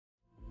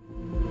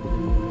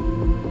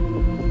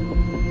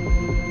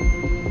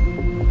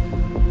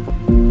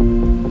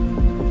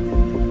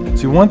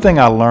See, one thing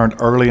I learned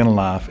early in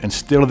life, and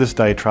still to this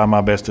day try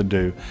my best to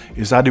do,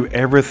 is I do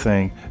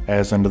everything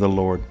as unto the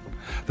Lord.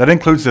 That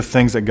includes the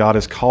things that God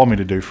has called me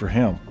to do for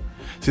Him.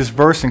 See, this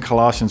verse in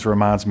Colossians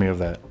reminds me of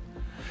that.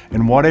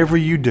 And whatever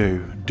you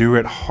do, do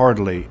it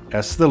heartily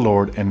as to the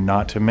Lord and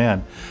not to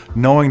men,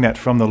 knowing that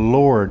from the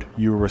Lord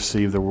you will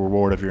receive the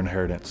reward of your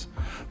inheritance.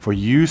 For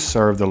you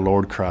serve the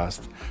Lord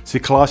Christ. See,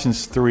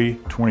 Colossians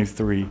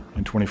 3:23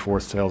 and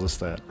 24 tells us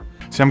that.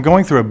 See, I'm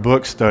going through a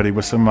book study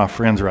with some of my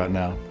friends right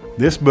now.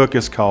 This book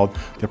is called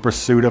The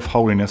Pursuit of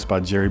Holiness by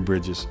Jerry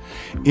Bridges.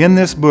 In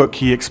this book,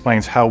 he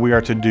explains how we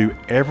are to do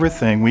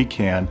everything we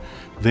can,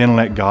 then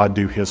let God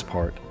do His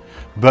part.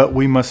 But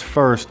we must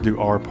first do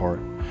our part.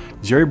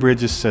 Jerry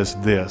Bridges says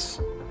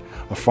this: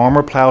 a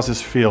farmer plows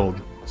his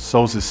field,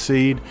 sows his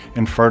seed,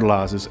 and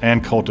fertilizes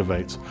and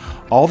cultivates,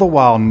 all the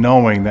while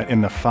knowing that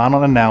in the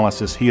final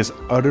analysis he is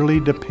utterly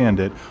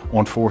dependent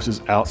on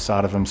forces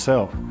outside of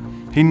himself.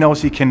 He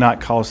knows he cannot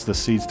cause the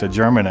seeds to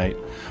germinate,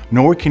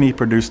 nor can he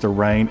produce the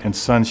rain and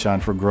sunshine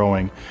for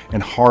growing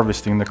and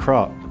harvesting the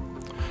crop.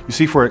 You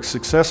see, for a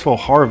successful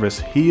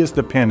harvest, he is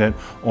dependent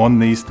on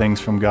these things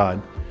from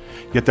God.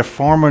 Yet the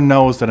farmer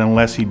knows that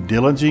unless he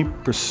diligently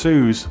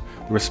pursues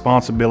the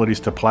responsibilities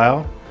to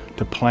plow,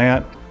 to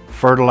plant,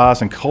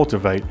 fertilize, and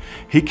cultivate,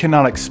 he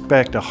cannot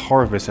expect a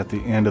harvest at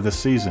the end of the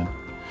season.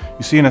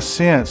 You see, in a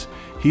sense,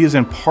 he is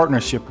in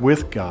partnership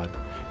with God,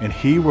 and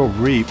he will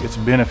reap its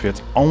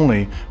benefits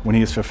only when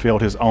he has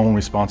fulfilled his own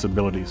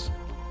responsibilities.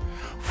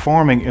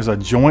 Farming is a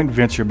joint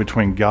venture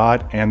between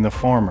God and the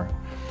farmer.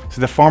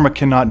 So the farmer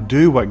cannot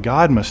do what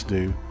God must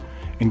do,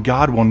 and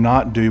God will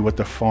not do what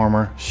the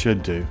farmer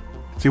should do.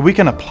 See, we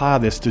can apply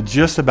this to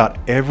just about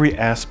every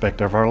aspect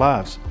of our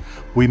lives.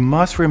 We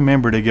must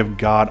remember to give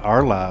God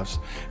our lives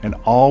and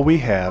all we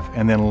have,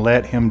 and then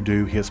let Him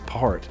do His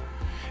part.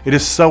 It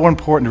is so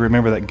important to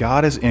remember that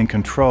God is in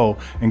control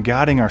and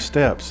guiding our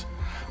steps,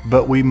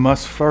 but we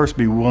must first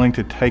be willing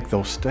to take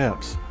those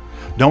steps.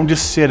 Don't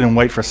just sit and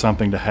wait for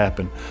something to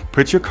happen.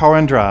 Put your car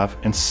in drive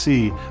and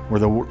see where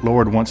the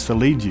Lord wants to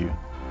lead you.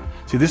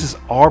 See, this is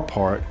our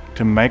part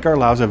to make our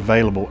lives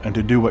available and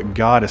to do what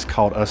God has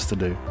called us to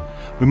do.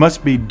 We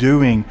must be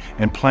doing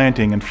and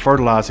planting and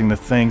fertilizing the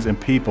things and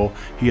people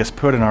He has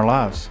put in our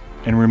lives.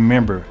 And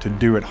remember to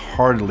do it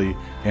heartily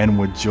and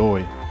with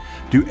joy.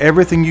 Do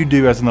everything you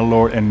do as in the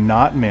Lord and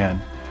not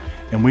men,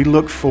 and we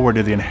look forward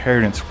to the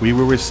inheritance we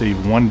will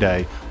receive one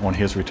day on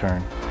His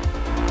return.